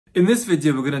In this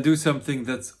video, we're going to do something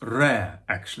that's rare,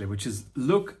 actually, which is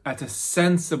look at a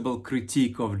sensible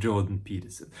critique of Jordan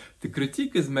Peterson. The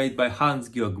critique is made by Hans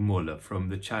Georg Moeller from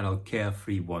the channel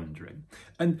Carefree Wandering.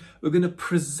 And we're going to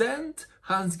present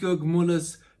Hans Georg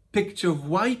Moeller's picture of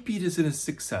why Peterson is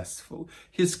successful,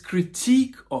 his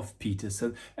critique of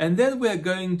Peterson, and then we're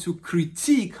going to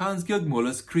critique Hans Georg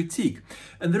Moeller's critique.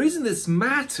 And the reason this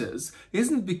matters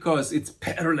isn't because it's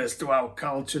perilous to our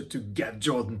culture to get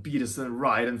Jordan Peterson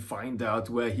right and find out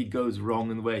where he goes wrong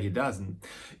and where he doesn't.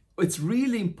 It's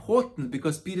really important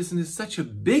because Peterson is such a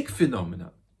big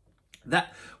phenomenon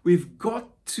that we've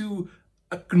got to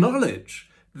acknowledge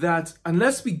that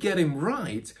unless we get him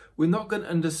right, we're not going to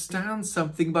understand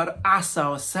something about us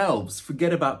ourselves.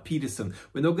 Forget about Peterson.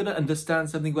 We're not going to understand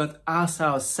something about us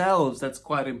ourselves that's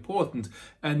quite important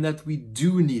and that we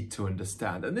do need to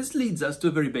understand. And this leads us to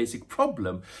a very basic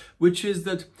problem, which is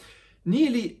that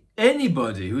nearly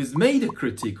anybody who's made a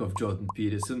critique of Jordan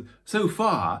Peterson so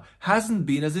far hasn't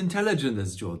been as intelligent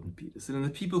as Jordan Peterson. And the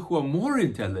people who are more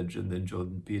intelligent than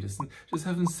Jordan Peterson just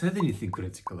haven't said anything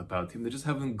critical about him. They just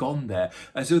haven't gone there.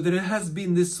 And so there has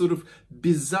been this sort of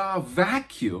bizarre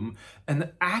vacuum.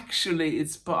 And actually,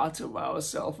 it's part of our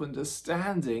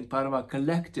self-understanding, part of our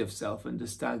collective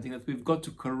self-understanding, that we've got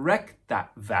to correct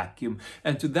that vacuum.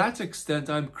 And to that extent,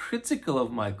 I'm critical of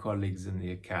my colleagues in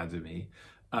the academy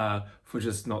for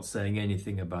just not saying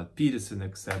anything about Peterson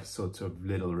except sort of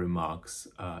little remarks,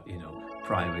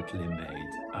 privately made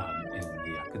in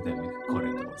the academic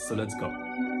corridors. So let's go.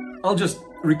 I'll just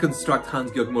reconstruct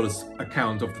Hans Georg Moeller's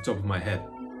account off the top of my head,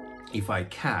 if I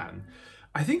can.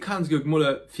 I think Hans Georg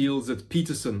Moeller feels that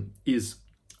Peterson is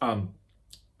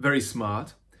very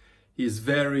smart. He's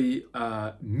very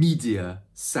media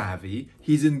savvy.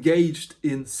 He's engaged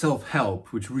in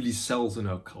self-help, which really sells in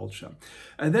our culture.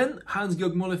 And then Hans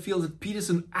Georg Moeller feels that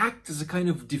Peterson acts as a kind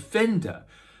of defender,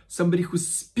 somebody who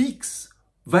speaks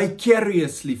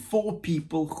vicariously for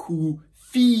people who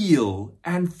feel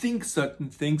and think certain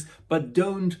things, but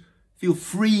don't feel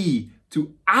free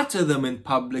to utter them in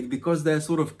public because they're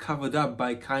sort of covered up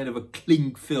by kind of a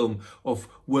cling film of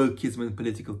wokeism and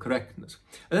political correctness.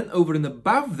 And then over and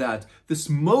above that, this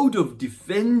mode of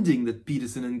defending that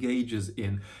Peterson engages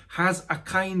in has a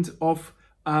kind of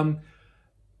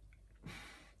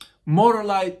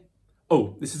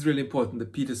this is really important. The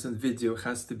Peterson video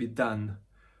has to be done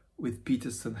with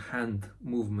Peterson hand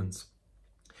movements.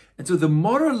 And so the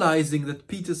moralizing that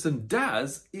Peterson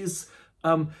does is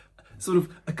sort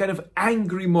of a kind of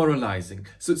angry moralizing.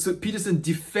 So Peterson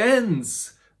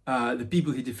defends the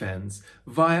people he defends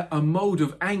via a mode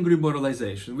of angry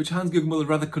moralization, which Hans Georg Moeller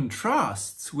rather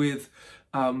contrasts with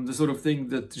the sort of thing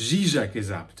that Zizek is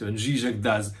up to. And Zizek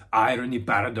does irony,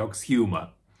 paradox, humor.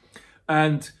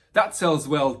 And that sells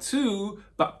well too,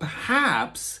 but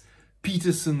perhaps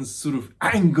Peterson's sort of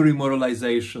angry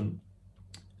moralization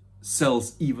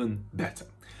sells even better.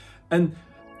 And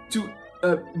to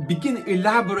begin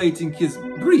elaborating his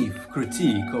brief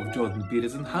critique of Jordan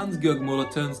Peterson, Hans Georg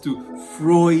Moeller turns to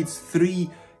Freud's 3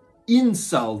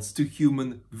 insults to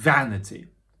human vanity.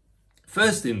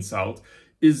 First insult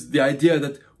is the idea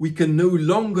that we can no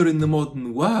longer in the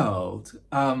modern world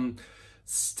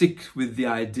stick with the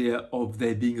idea of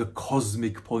there being a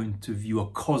cosmic point of view, a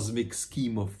cosmic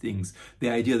scheme of things. The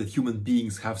idea that human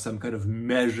beings have some kind of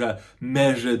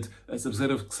some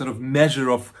sort of measure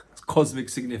of cosmic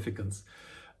significance.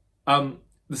 The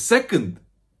second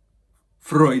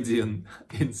Freudian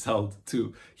insult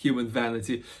to human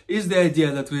vanity is the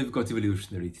idea that we've got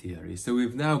evolutionary theory. So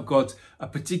we've now got a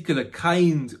particular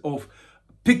kind of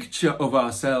picture of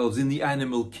ourselves in the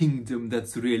animal kingdom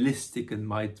that's realistic and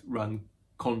might run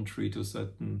contrary to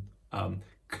certain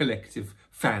collective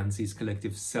fancies,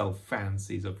 collective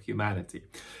self-fancies of humanity.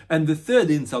 And the third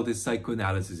insult is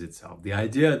psychoanalysis itself. The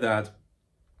idea that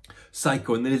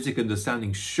psychoanalytic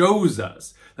understanding shows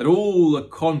us that all the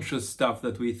conscious stuff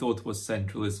that we thought was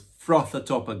central is froth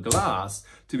atop a glass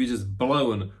to be just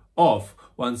blown off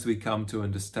once we come to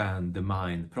understand the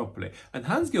mind properly. And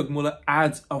Hans Georg Moeller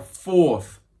adds a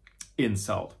fourth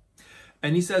insult.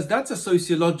 And he says that's a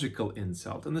sociological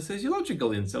insult. And the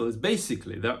sociological insult is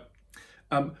basically that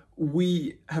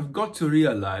we have got to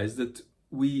realize that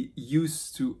we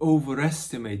used to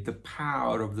overestimate the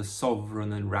power of the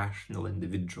sovereign and rational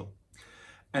individual.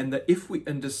 And that if we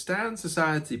understand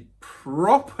society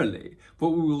properly,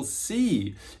 what we will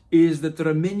see is that there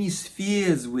are many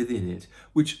spheres within it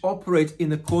which operate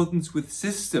in accordance with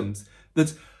systems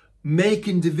that make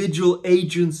individual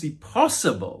agency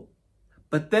possible,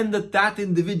 but then that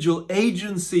individual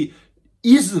agency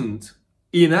isn't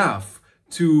enough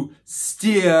to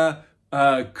steer,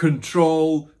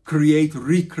 control,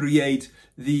 recreate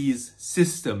these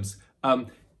systems.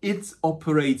 It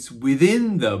operates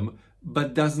within them,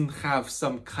 but doesn't have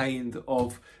some kind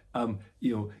of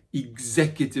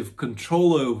executive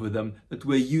control over them that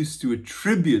we're used to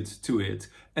attribute to it.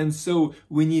 And so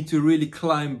we need to really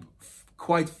climb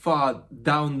quite far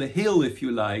down the hill, if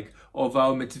you like, of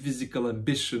our metaphysical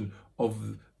ambition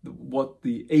of what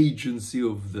the agency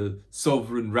of the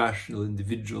sovereign rational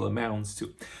individual amounts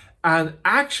to. And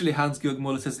actually, Hans Georg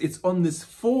Moeller says it's on this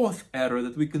fourth error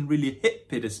that we can really hit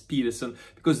Peterson,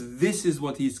 because this is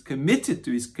what he's committed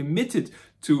to. He's committed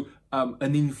to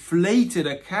an inflated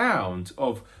account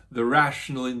of the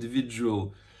rational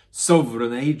individual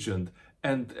sovereign agent.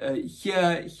 And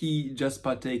here he just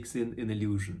partakes in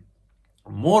illusion.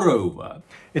 Moreover,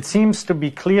 it seems to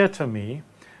be clear to me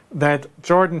that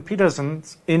Jordan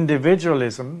Peterson's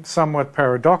individualism, somewhat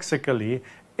paradoxically,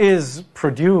 is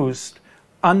produced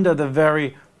under the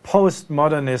very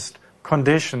postmodernist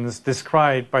conditions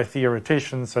described by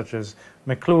theoreticians such as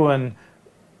McLuhan,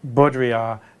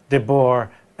 Baudrillard, Debord,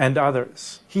 and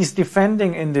others. He's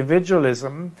defending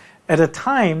individualism at a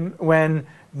time when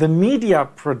the media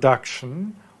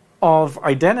production of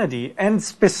identity, and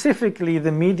specifically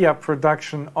the media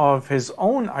production of his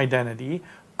own identity,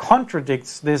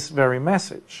 contradicts this very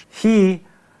message. He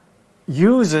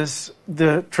uses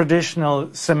the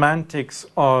traditional semantics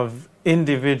of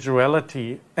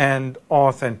individuality and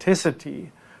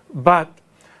authenticity, but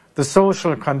the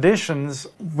social conditions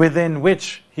within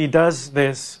which he does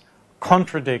this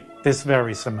contradict this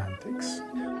very semantics.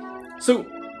 So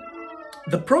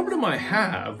the problem I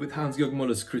have with Hans Georg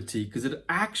Moeller's critique is that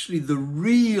actually the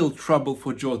real trouble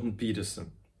for Jordan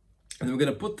Peterson, and we're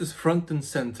going to put this front and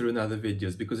center in other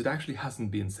videos because it actually hasn't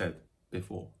been said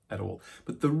before at all.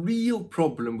 But the real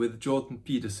problem with Jordan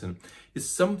Peterson is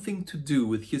something to do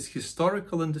with his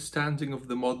historical understanding of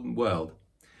the modern world,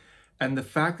 and the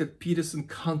fact that Peterson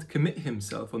can't commit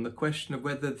himself on the question of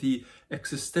whether the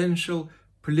existential,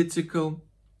 political,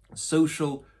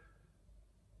 social,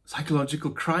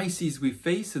 psychological crises we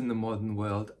face in the modern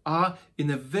world are, in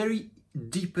a very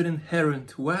deep and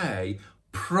inherent way,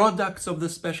 products of the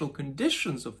special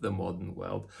conditions of the modern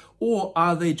world, or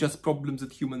are they just problems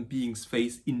that human beings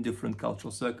face in different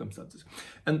cultural circumstances?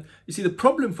 And you see, the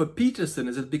problem for Peterson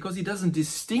is that because he doesn't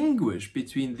distinguish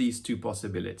between these two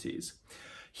possibilities,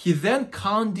 he then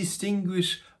can't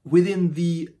distinguish within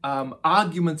the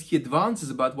arguments he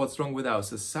advances about what's wrong with our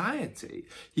society.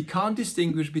 He can't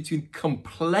distinguish between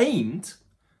complaint,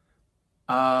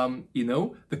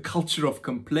 the culture of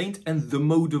complaint, and the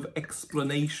mode of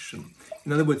explanation.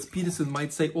 In other words, Peterson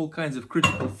might say all kinds of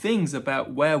critical things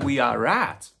about where we are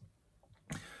at.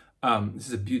 This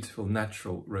is a beautiful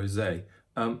natural rosé.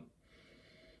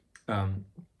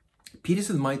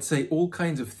 Peterson might say all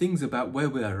kinds of things about where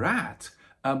we are at,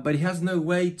 but he has no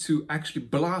way to actually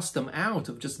blast them out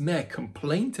of just mere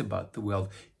complaint about the world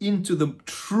into the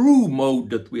true mode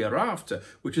that we are after,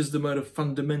 which is the mode of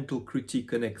fundamental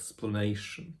critique and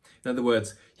explanation. In other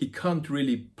words, he can't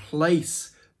really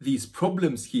place these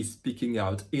problems he's speaking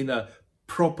out in a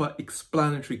proper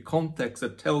explanatory context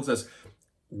that tells us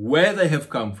where they have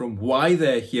come from, why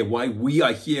they're here, why we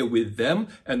are here with them,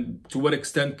 and to what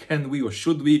extent can we or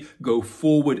should we go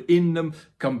forward in them,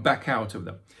 come back out of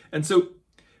them. And so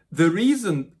the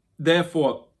reason,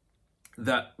 therefore,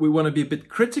 that we want to be a bit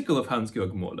critical of Hans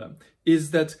Georg Moeller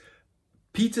is that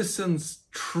Peterson's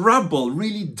trouble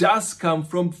really does come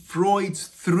from Freud's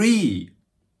three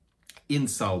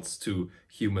insults to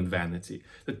human vanity.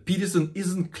 That Peterson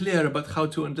isn't clear about how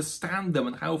to understand them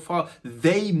and how far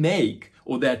they make,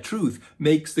 or their truth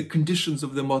makes, the conditions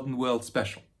of the modern world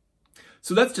special.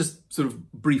 So let's just sort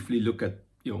of briefly look at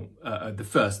the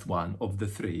first one of the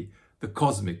three, the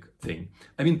cosmic thing.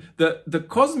 I mean, the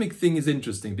cosmic thing is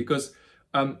interesting because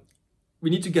we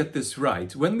need to get this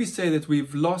right. When we say that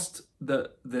we've lost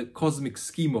the cosmic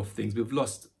scheme of things, we've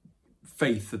lost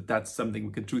faith that that's something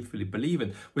we can truthfully believe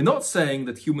in. We're not saying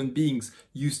that human beings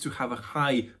used to have a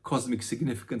high cosmic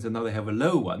significance and now they have a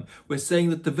low one. We're saying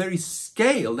that the very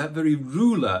scale, that very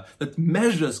ruler that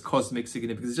measures cosmic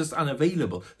significance is just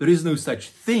unavailable. There is no such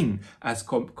thing as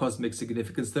cosmic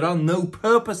significance. There are no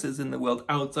purposes in the world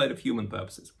outside of human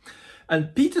purposes.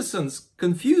 And Peterson's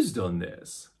confused on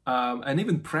this, and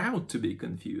even proud to be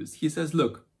confused. He says,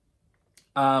 look,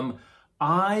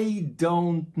 I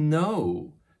don't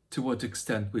know to what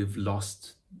extent we've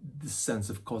lost the sense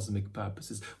of cosmic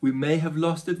purposes. We may have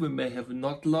lost it, we may have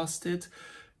not lost it.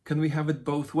 Can we have it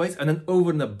both ways? And then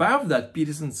over and above that,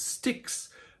 Peterson sticks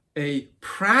a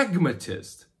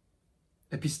pragmatist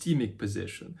epistemic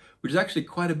position, which is actually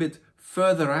quite a bit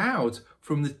further out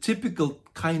from the typical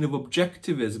kind of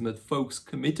objectivism that folks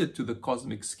committed to the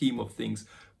cosmic scheme of things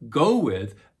go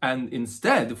with. And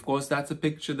instead, of course, that's a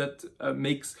picture that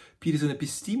makes Peterson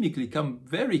epistemically come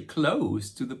very close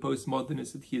to the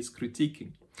postmodernists that he is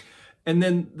critiquing. And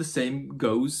then the same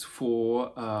goes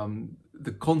for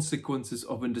the consequences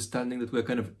of understanding that we're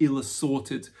kind of an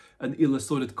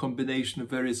ill-assorted combination of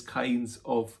various kinds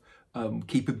of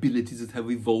capabilities that have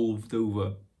evolved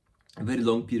over a very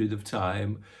long period of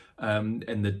time, and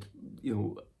that, you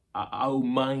know, our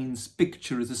mind's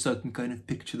picture is a certain kind of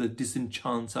picture that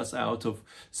disenchants us out of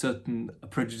certain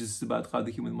prejudices about how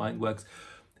the human mind works.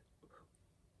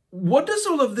 What does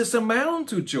all of this amount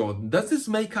to, Jordan? Does this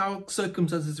make our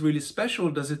circumstances really special,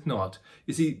 or does it not?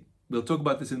 You see, we'll talk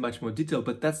about this in much more detail,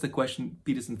 but that's the question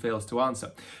Peterson fails to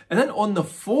answer. And then on the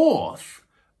fourth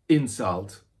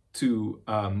insult to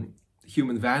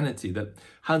human vanity that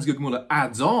Hans Georg Moeller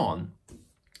adds on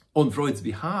Freud's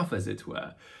behalf, as it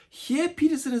were, here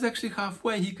Peterson is actually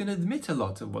halfway. He can admit a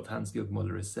lot of what Hans Georg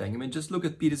Moeller is saying. I mean, just look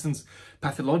at Peterson's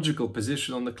pathological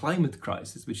position on the climate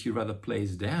crisis, which he rather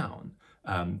plays down.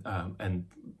 And,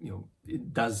 you know,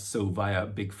 it does so via a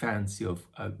big fancy of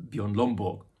Bjorn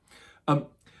Lomborg.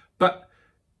 But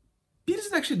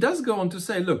Peterson actually does go on to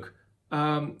say, look,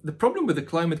 the problem with the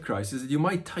climate crisis is that you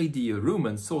might tidy your room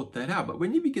and sort that out, but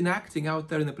when you begin acting out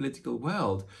there in the political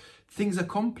world, things are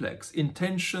complex.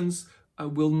 Intentions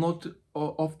will not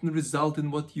often result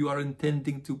in what you are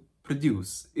intending to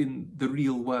produce in the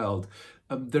real world.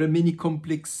 There are many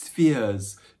complex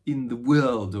spheres in the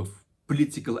world of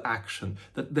political action,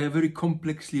 that they're very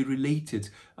complexly related.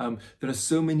 There are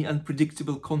so many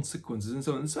unpredictable consequences and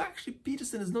so on. And so actually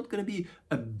Peterson is not going to be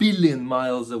a billion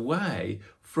miles away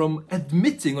from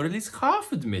admitting, or at least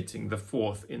half admitting, the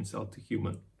fourth insult to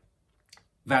human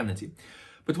vanity.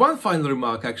 But one final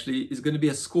remark actually is going to be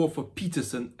a score for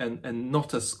Peterson and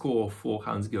not a score for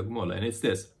Hans Georg Moeller, and it's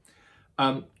this.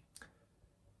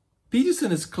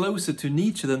 Peterson is closer to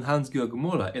Nietzsche than Hans Georg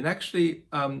Moeller, and actually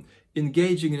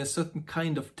engaging in a certain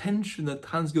kind of tension that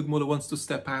Hans Georg Moeller wants to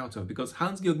step out of, because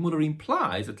Hans Georg Moeller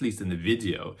implies, at least in the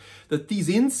video, that these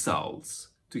insults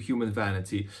to human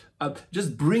vanity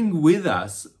just bring with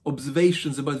us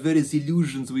observations about various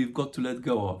illusions we've got to let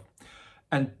go of.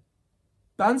 And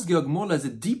Hans Georg Moeller, as a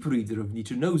deep reader of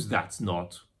Nietzsche, knows that's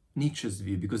not Nietzsche's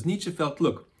view, because Nietzsche felt,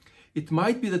 look, it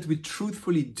might be that we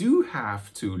truthfully do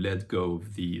have to let go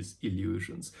of these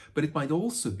illusions, but it might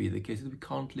also be the case that we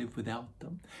can't live without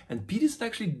them. And Peterson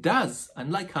actually does,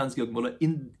 unlike Hans Georg Moeller,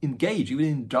 engage, even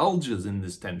indulges in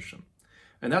this tension.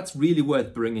 And that's really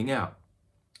worth bringing out.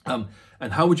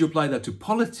 And how would you apply that to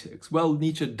politics? Well,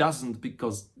 Nietzsche doesn't,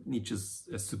 because Nietzsche's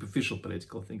a superficial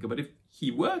political thinker, but if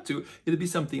he were to, it'd be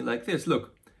something like this.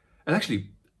 Look, and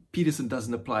actually, Peterson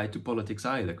doesn't apply it to politics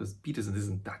either, because Peterson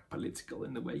isn't that political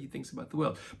in the way he thinks about the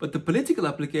world. But the political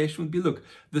application would be, look,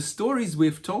 the stories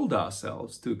we've told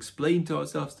ourselves to explain to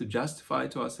ourselves, to justify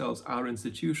to ourselves our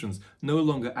institutions no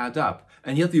longer add up.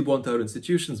 And yet we want our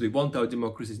institutions, we want our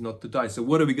democracies not to die. So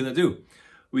what are we going to do?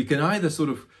 We can either sort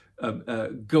of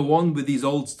go on with these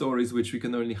old stories which we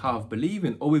can only half believe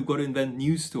in, or we've got to invent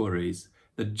new stories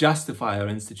that justify our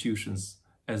institutions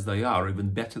as they are, or even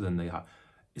better than they are.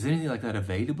 Is anything like that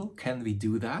available? Can we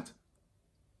do that?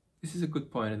 This is a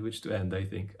good point at which to end, I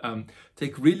think.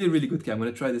 Take really, really good care. I'm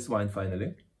going to try this wine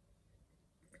finally.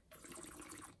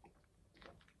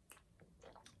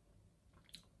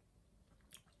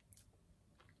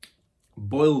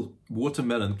 Boiled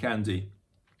watermelon candy,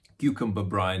 cucumber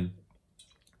brine.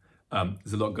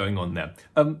 There's a lot going on there.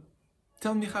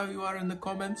 Tell me how you are in the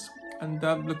comments, and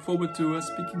look forward to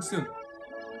speaking soon.